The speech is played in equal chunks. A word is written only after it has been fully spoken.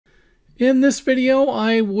In this video,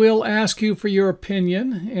 I will ask you for your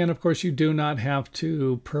opinion, and of course you do not have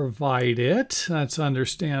to provide it. That's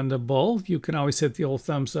understandable. You can always hit the old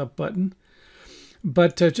thumbs up button.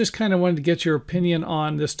 But just kind of wanted to get your opinion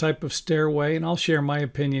on this type of stairway, and I'll share my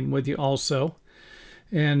opinion with you also.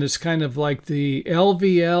 And it's kind of like the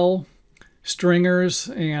LVL stringers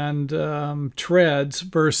and treads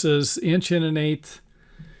versus 1 1/8"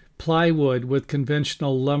 plywood with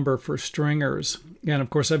conventional lumber for stringers. And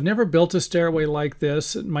of course, I've never built a stairway like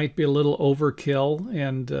this. It might be a little overkill,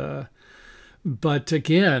 and but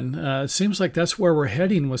again, it seems like that's where we're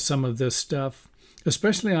heading with some of this stuff,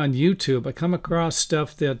 especially on YouTube. I come across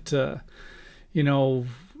stuff that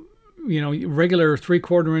regular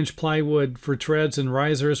 3/4" plywood for treads and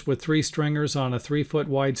risers with 3 stringers on a 3-foot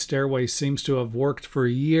wide stairway seems to have worked for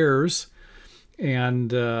years. And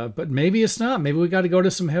but maybe it's not. Maybe we got to go to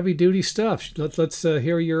some heavy-duty stuff. Let's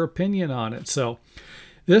hear your opinion on it. So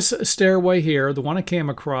this stairway here, the one I came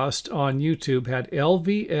across on YouTube, had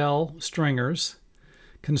LVL stringers,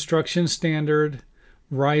 construction standard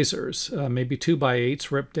risers, maybe 2x8s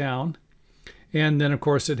ripped down. And then, of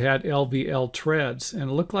course, it had LVL treads. And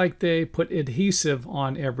it looked like they put adhesive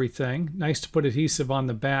on everything. Nice to put adhesive on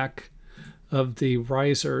the back of the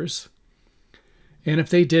risers. And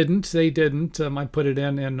if they didn't, they didn't. I put it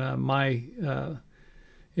in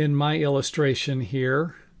my illustration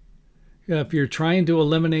here. If you're trying to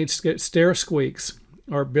eliminate stair squeaks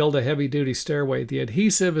or build a heavy-duty stairway, the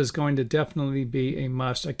adhesive is going to definitely be a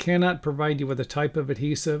must. I cannot provide you with a type of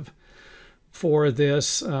adhesive for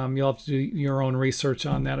this. You'll have to do your own research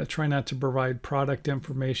on that. I try not to provide product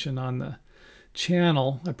information on the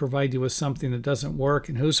channel. I provide you with something that doesn't work.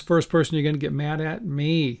 And who's the first person you're going to get mad at?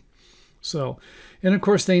 Me. So, and of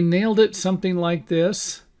course they nailed it something like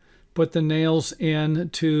this. Put the nails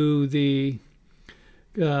into the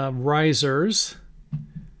risers,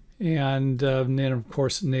 and then of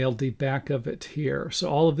course nailed the back of it here.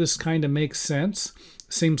 So all of this kind of makes sense.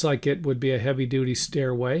 Seems like it would be a heavy-duty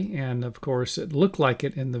stairway, and of course it looked like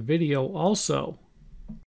it in the video also.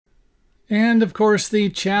 And of course the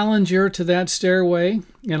challenger to that stairway,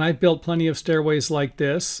 and I've built plenty of stairways like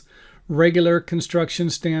this, regular construction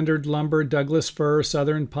standard lumber, Douglas fir,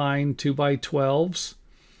 southern pine, 2x12s.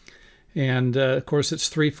 And of course it's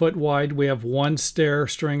 3 foot wide. We have 1 stair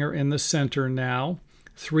stringer in the center now.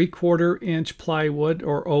 3/4" plywood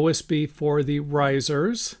or OSB for the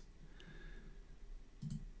risers.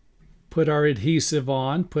 Put our adhesive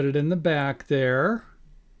on, put it in the back there.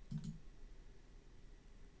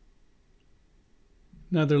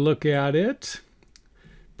 Another look at it.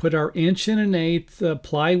 Put our 1 1/8"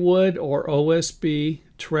 plywood or OSB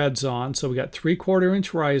treads on. So we got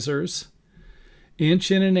 3/4" risers, 1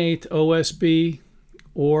 1/8" OSB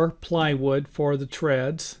or plywood for the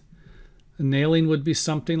treads. The nailing would be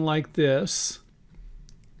something like this.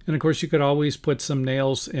 And of course you could always put some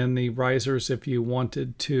nails in the risers if you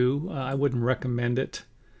wanted to. I wouldn't recommend it.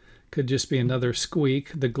 Could just be another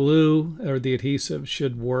squeak. The glue or the adhesive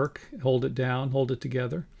should work. Hold it down, hold it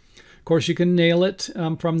together. Of course, you can nail it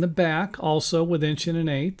from the back also with 1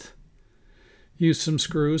 1/8". Use some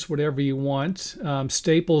screws, whatever you want.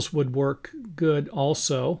 Staples would work good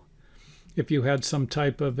also if you had some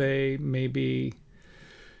type of a maybe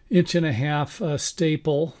 1.5"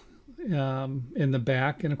 staple in the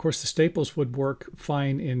back. And of course, the staples would work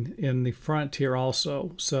fine in the front here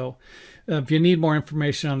also. So if you need more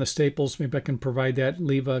information on the staples, maybe I can provide that.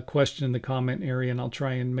 Leave a question in the comment area and I'll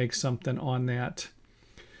try and make something on that.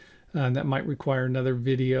 That might require another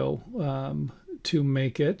video to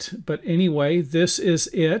make it. But anyway, this is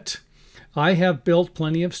it. I have built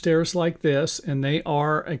plenty of stairs like this, and they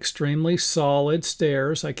are extremely solid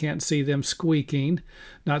stairs. I can't see them squeaking.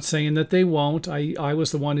 Not saying that they won't. I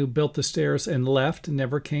was the one who built the stairs and left and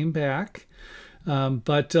never came back.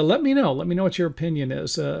 But let me know. Let me know what your opinion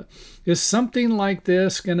is. Is something like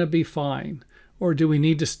this going to be fine? Or do we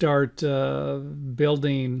need to start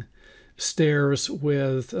building stairs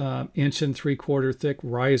with 1 3/4" thick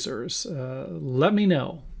risers? Let me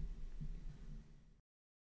know.